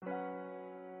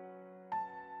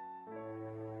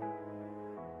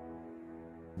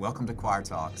Welcome to Choir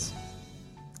Talks.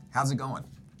 How's it going?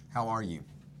 How are you?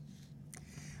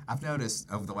 I've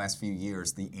noticed over the last few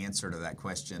years the answer to that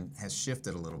question has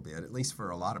shifted a little bit, at least for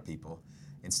a lot of people.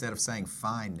 Instead of saying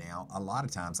fine now, a lot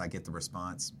of times I get the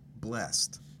response,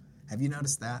 blessed. Have you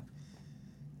noticed that?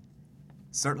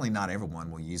 Certainly not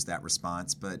everyone will use that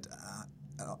response, but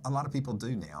a lot of people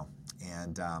do now.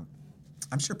 And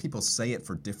I'm sure people say it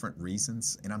for different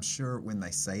reasons, and I'm sure when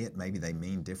they say it, maybe they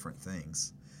mean different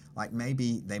things. Like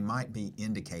maybe they might be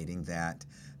indicating that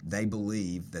they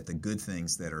believe that the good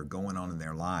things that are going on in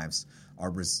their lives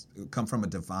come from a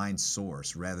divine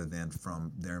source rather than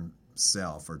from their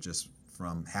self or just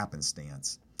from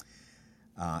happenstance.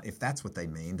 If that's what they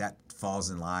mean, that falls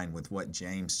in line with what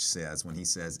James says when he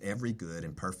says, every good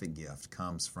and perfect gift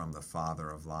comes from the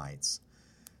Father of lights.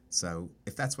 So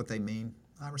if that's what they mean,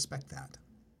 I respect that.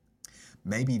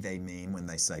 Maybe they mean when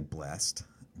they say blessed,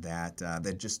 that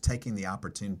they're just taking the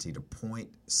opportunity to point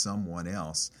someone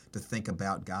else to think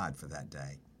about God for that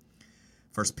day.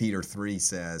 1 Peter 3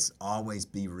 says, always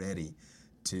be ready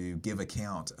to give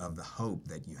account of the hope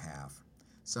that you have.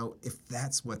 So if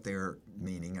that's what they're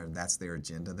meaning or that's their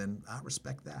agenda, then I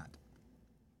respect that.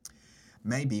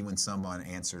 Maybe when someone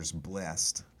answers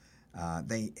blessed,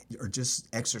 they are just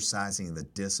exercising the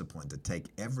discipline to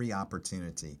take every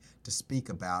opportunity to speak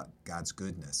about God's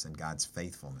goodness and God's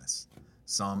faithfulness.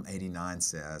 Psalm 89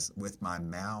 says, with my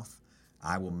mouth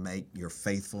I will make your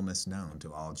faithfulness known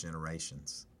to all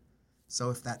generations.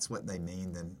 So if that's what they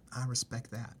mean, then I respect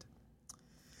that.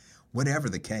 Whatever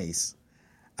the case,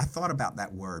 I thought about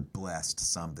that word blessed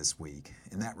some this week.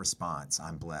 In that response,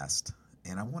 I'm blessed.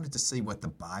 And I wanted to see what the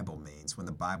Bible means when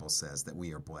the Bible says that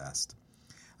we are blessed.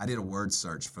 I did a word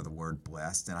search for the word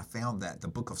blessed, and I found that the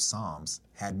book of Psalms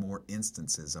had more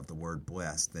instances of the word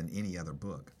blessed than any other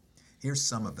book. Here's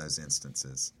some of those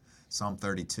instances. Psalm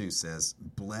 32 says,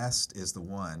 blessed is the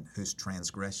one whose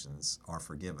transgressions are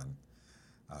forgiven,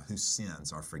 whose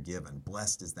sins are forgiven.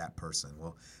 Blessed is that person.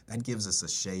 Well, that gives us a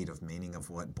shade of meaning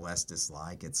of what blessed is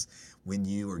like. It's when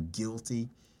you are guilty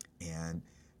and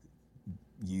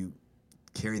you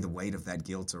carry the weight of that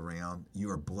guilt around,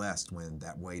 you are blessed when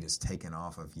that weight is taken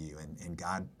off of you and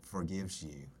God forgives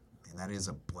you. And that is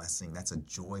a blessing. That's a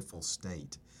joyful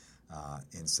state.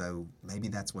 And so maybe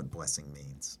that's what blessing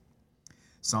means.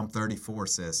 Psalm 34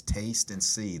 says, taste and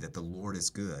see that the Lord is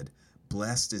good.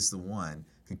 Blessed is the one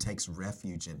who takes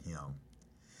refuge in him.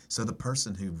 So the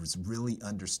person who was really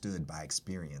understood by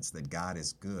experience that God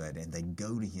is good and they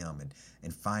go to him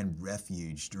and find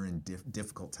refuge during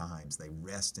difficult times. They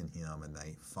rest in him and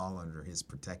they fall under his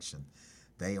protection.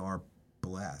 They are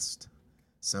blessed.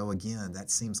 So again, that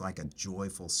seems like a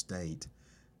joyful state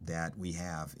that we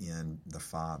have in the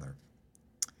Father.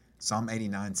 Psalm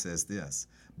 89 says this,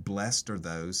 blessed are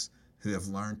those who have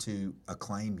learned to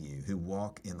acclaim you, who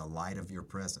walk in the light of your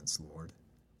presence, Lord.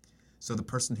 So the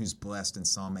person who's blessed in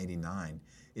Psalm 89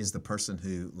 is the person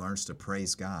who learns to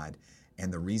praise God.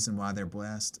 And the reason why they're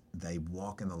blessed, they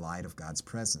walk in the light of God's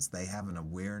presence. They have an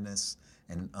awareness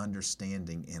and an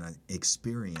understanding and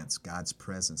experience God's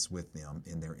presence with them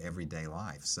in their everyday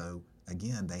life. So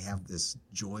again, they have this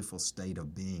joyful state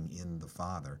of being in the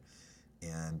Father.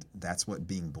 And that's what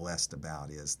being blessed about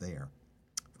is there.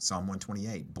 Psalm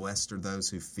 128, blessed are those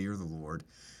who fear the Lord,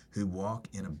 who walk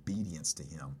in obedience to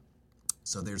him.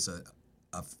 So there's a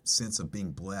sense of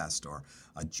being blessed or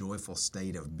a joyful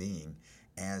state of being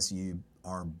as you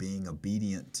are being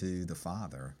obedient to the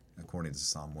Father, according to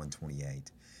Psalm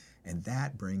 128. And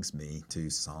that brings me to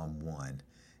Psalm 1.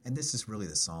 And this is really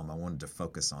the psalm I wanted to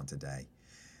focus on today.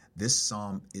 This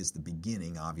psalm is the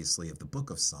beginning, obviously, of the book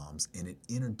of Psalms, and it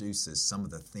introduces some of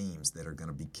the themes that are going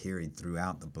to be carried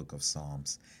throughout the book of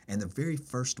Psalms. And the very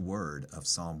first word of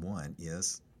Psalm 1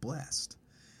 is blessed.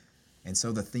 And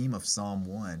so the theme of Psalm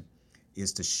 1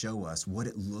 is to show us what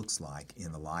it looks like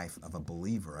in the life of a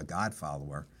believer, a God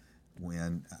follower,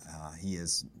 when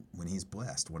he's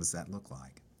blessed. What does that look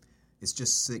like? It's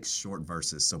just 6 short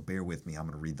verses, so bear with me. I'm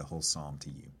going to read the whole psalm to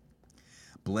you.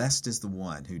 Blessed is the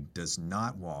one who does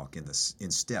not walk in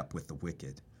step with the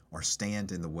wicked, or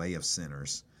stand in the way of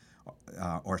sinners,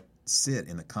 or sit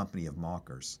in the company of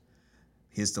mockers.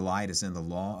 His delight is in the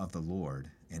law of the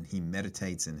Lord, and he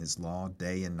meditates in his law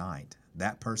day and night.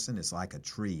 That person is like a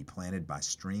tree planted by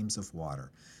streams of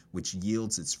water, which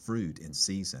yields its fruit in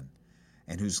season,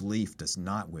 and whose leaf does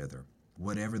not wither.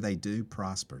 Whatever they do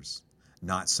prospers.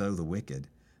 Not so the wicked.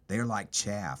 They are like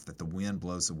chaff that the wind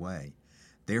blows away.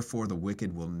 Therefore the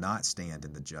wicked will not stand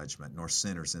in the judgment, nor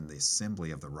sinners in the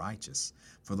assembly of the righteous.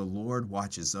 For the Lord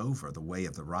watches over the way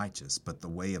of the righteous, but the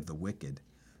way of the wicked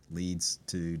leads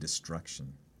to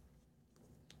destruction.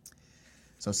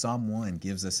 So Psalm 1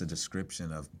 gives us a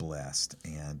description of blessed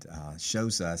and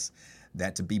shows us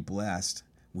that to be blessed,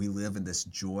 we live in this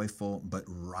joyful but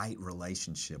right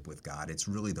relationship with God. It's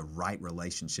really the right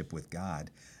relationship with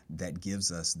God that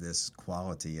gives us this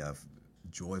quality of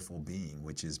joyful being,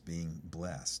 which is being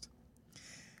blessed.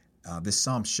 This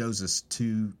psalm shows us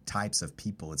two types of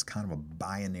people. It's kind of a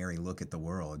binary look at the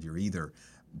world. You're either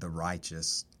the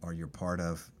righteous or you're part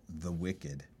of the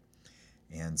wicked.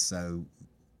 And so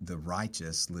the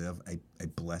righteous live a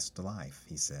blessed life,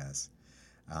 he says.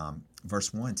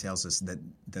 Verse 1 tells us that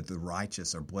the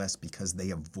righteous are blessed because they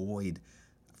avoid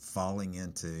falling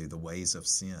into the ways of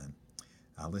sin.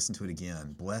 Listen to it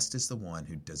again. Blessed is the one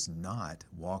who does not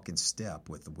walk in step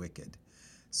with the wicked.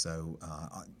 So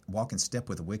walk in step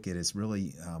with the wicked is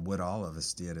really what all of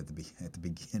us did at the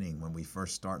beginning when we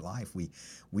first start life.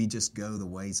 We just go the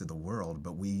ways of the world,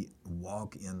 but we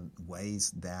walk in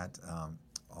ways that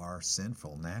are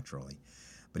sinful naturally.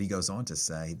 But he goes on to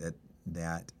say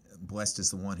that blessed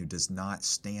is the one who does not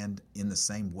stand in the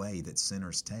same way that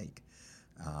sinners take.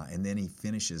 And then he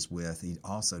finishes with, he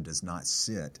also does not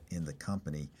sit in the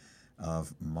company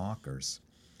of mockers.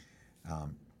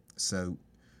 So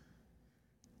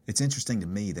it's interesting to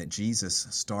me that Jesus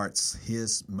starts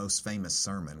his most famous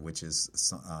sermon, which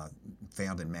is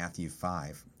found in Matthew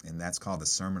 5, and that's called the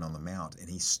Sermon on the Mount. And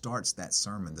he starts that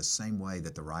sermon the same way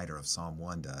that the writer of Psalm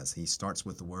 1 does. He starts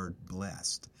with the word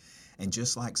blessed. And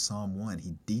just like Psalm 1,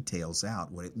 he details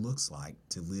out what it looks like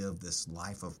to live this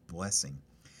life of blessing.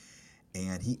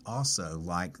 And he also,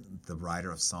 like the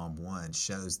writer of Psalm 1,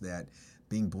 shows that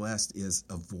being blessed is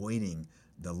avoiding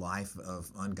the life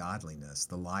of ungodliness,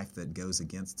 the life that goes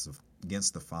against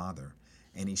the Father.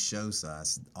 And he shows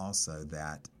us also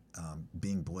that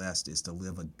being blessed is to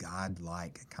live a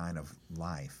God-like kind of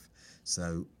life.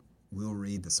 So we'll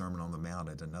read the Sermon on the Mount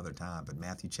at another time, but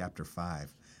Matthew chapter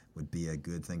 5 would be a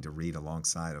good thing to read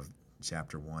alongside of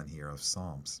chapter 1 here of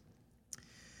Psalms.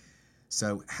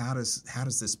 So how does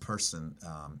this person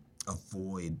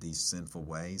avoid these sinful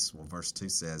ways? Well, verse 2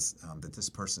 says that this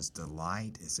person's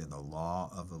delight is in the law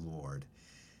of the Lord,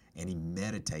 and he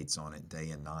meditates on it day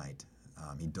and night.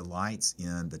 He delights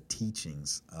in the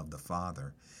teachings of the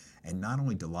Father, and not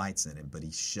only delights in it, but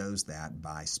he shows that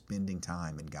by spending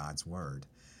time in God's Word.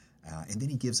 And then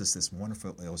he gives us this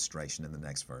wonderful illustration in the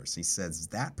next verse. He says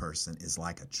that person is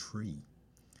like a tree.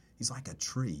 He's like a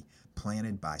tree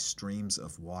planted by streams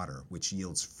of water, which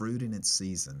yields fruit in its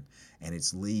season, and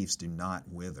its leaves do not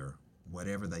wither.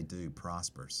 Whatever they do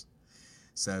prospers.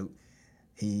 So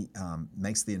he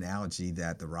makes the analogy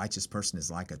that the righteous person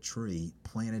is like a tree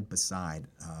planted beside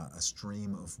a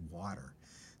stream of water.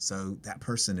 So that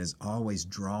person is always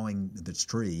the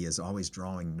tree is always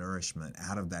drawing nourishment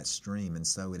out of that stream, and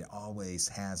so it always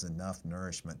has enough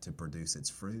nourishment to produce its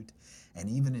fruit. And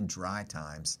even in dry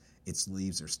times, its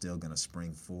leaves are still going to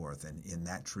spring forth, and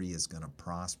that tree is going to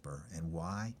prosper. And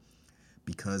why?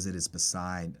 Because it is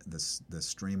beside the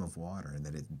stream of water, and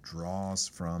that it draws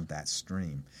from that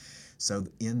stream. So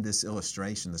in this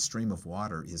illustration, the stream of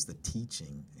water is the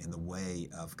teaching and the way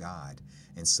of God.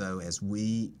 And so as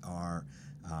we are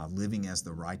living as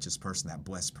the righteous person, that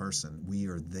blessed person, we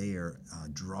are there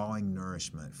drawing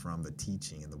nourishment from the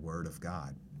teaching and the Word of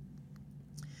God.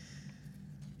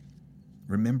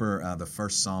 Remember the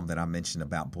first psalm that I mentioned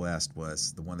about blessed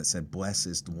was the one that said, blessed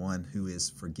is the one who is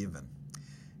forgiven.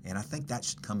 And I think that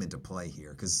should come into play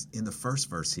here, because in the first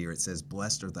verse here it says,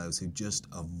 blessed are those who just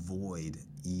avoid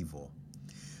evil.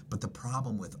 But the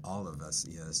problem with all of us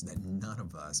is that none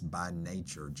of us by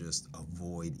nature just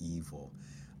avoid evil.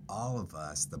 All of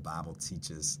us, the Bible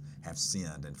teaches, have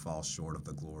sinned and fall short of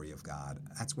the glory of God.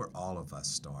 That's where all of us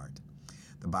start.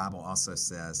 The Bible also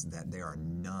says that there are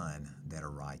none that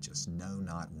are righteous, no,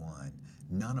 not one.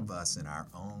 None of us in our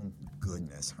own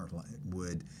goodness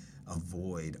would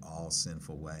avoid all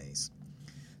sinful ways.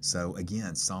 So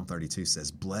again, Psalm 32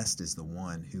 says, blessed is the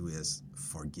one who is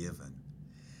forgiven.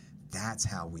 That's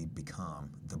how we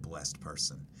become the blessed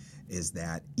person, is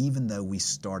that even though we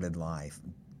started life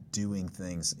doing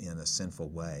things in a sinful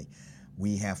way,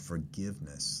 we have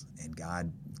forgiveness, and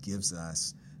God gives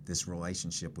us this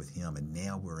relationship with Him, and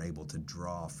now we're able to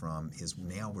draw from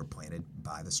now we're planted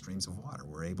by the streams of water.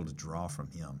 We're able to draw from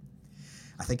Him.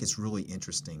 I think it's really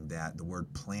interesting that the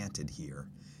word planted here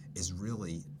is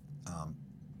really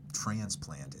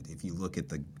transplanted. If you look at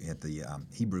the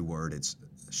Hebrew word, it's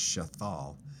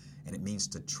shathal, and it means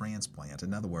to transplant.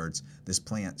 In other words, this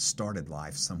plant started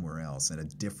life somewhere else in a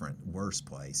different, worse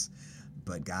place,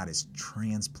 but God has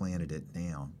transplanted it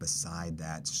now beside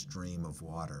that stream of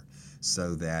water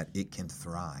so that it can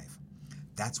thrive.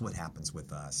 That's what happens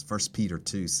with us. 1 Peter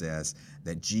 2 says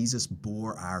that Jesus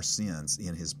bore our sins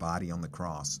in his body on the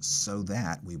cross so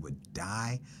that we would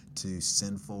die to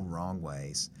sinful wrong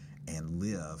ways and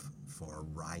live for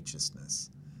righteousness.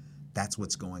 That's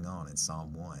what's going on in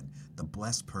Psalm 1. The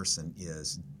blessed person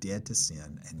is dead to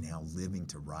sin and now living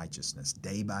to righteousness.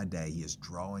 Day by day, he is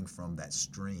drawing from that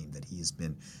stream that he has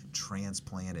been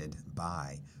transplanted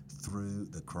by through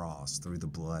the cross, through the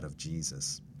blood of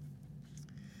Jesus.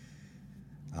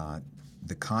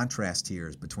 The contrast here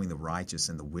is between the righteous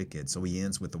and the wicked. So he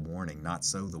ends with the warning, not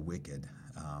so the wicked.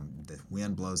 The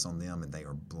wind blows on them and they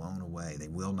are blown away. They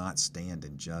will not stand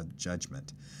in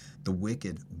judgment. The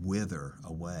wicked wither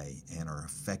away and are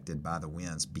affected by the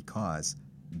winds because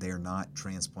they're not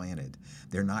transplanted.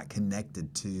 They're not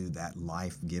connected to that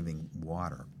life-giving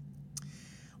water.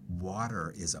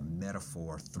 Water is a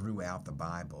metaphor throughout the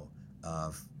Bible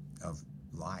of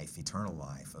life, eternal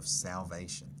life, of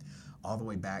salvation. All the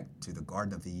way back to the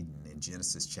Garden of Eden in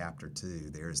Genesis chapter 2,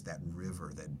 there's that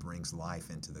river that brings life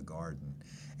into the garden.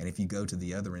 And if you go to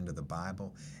the other end of the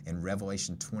Bible, in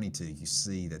Revelation 22, you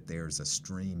see that there's a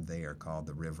stream there called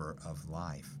the river of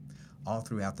life. All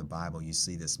throughout the Bible, you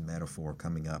see this metaphor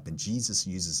coming up, and Jesus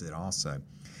uses it also.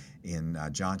 In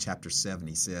John chapter 7,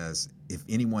 he says, "If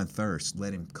anyone thirsts,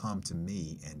 let him come to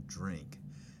me and drink,"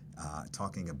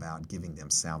 talking about giving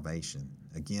them salvation.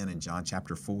 Again, in John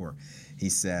chapter 4, he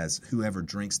says, "Whoever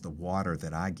drinks the water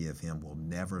that I give him will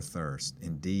never thirst.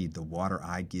 Indeed, the water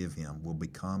I give him will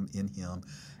become in him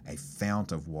a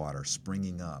fount of water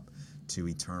springing up to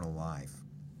eternal life."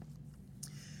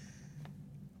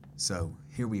 So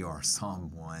here we are, Psalm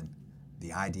 1,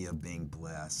 the idea of being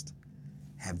blessed.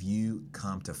 Have you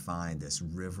come to find this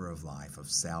river of life, of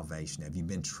salvation? Have you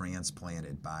been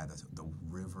transplanted by the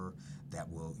river that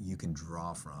you can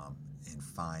draw from and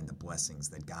find the blessings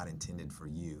that God intended for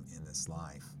you in this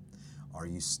life? Are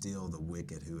you still the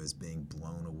wicked who is being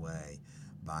blown away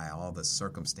by all the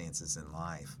circumstances in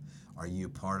life? Are you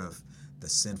part of the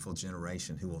sinful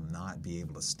generation who will not be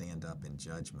able to stand up in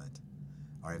judgment?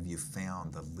 Or have you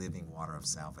found the living water of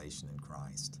salvation in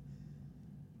Christ?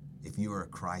 If you are a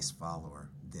Christ follower,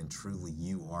 then truly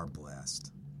you are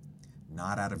blessed,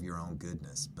 not out of your own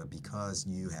goodness, but because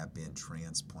you have been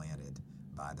transplanted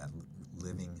by that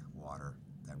living water,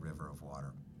 that river of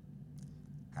water.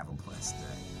 Have a blessed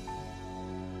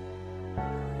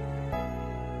day.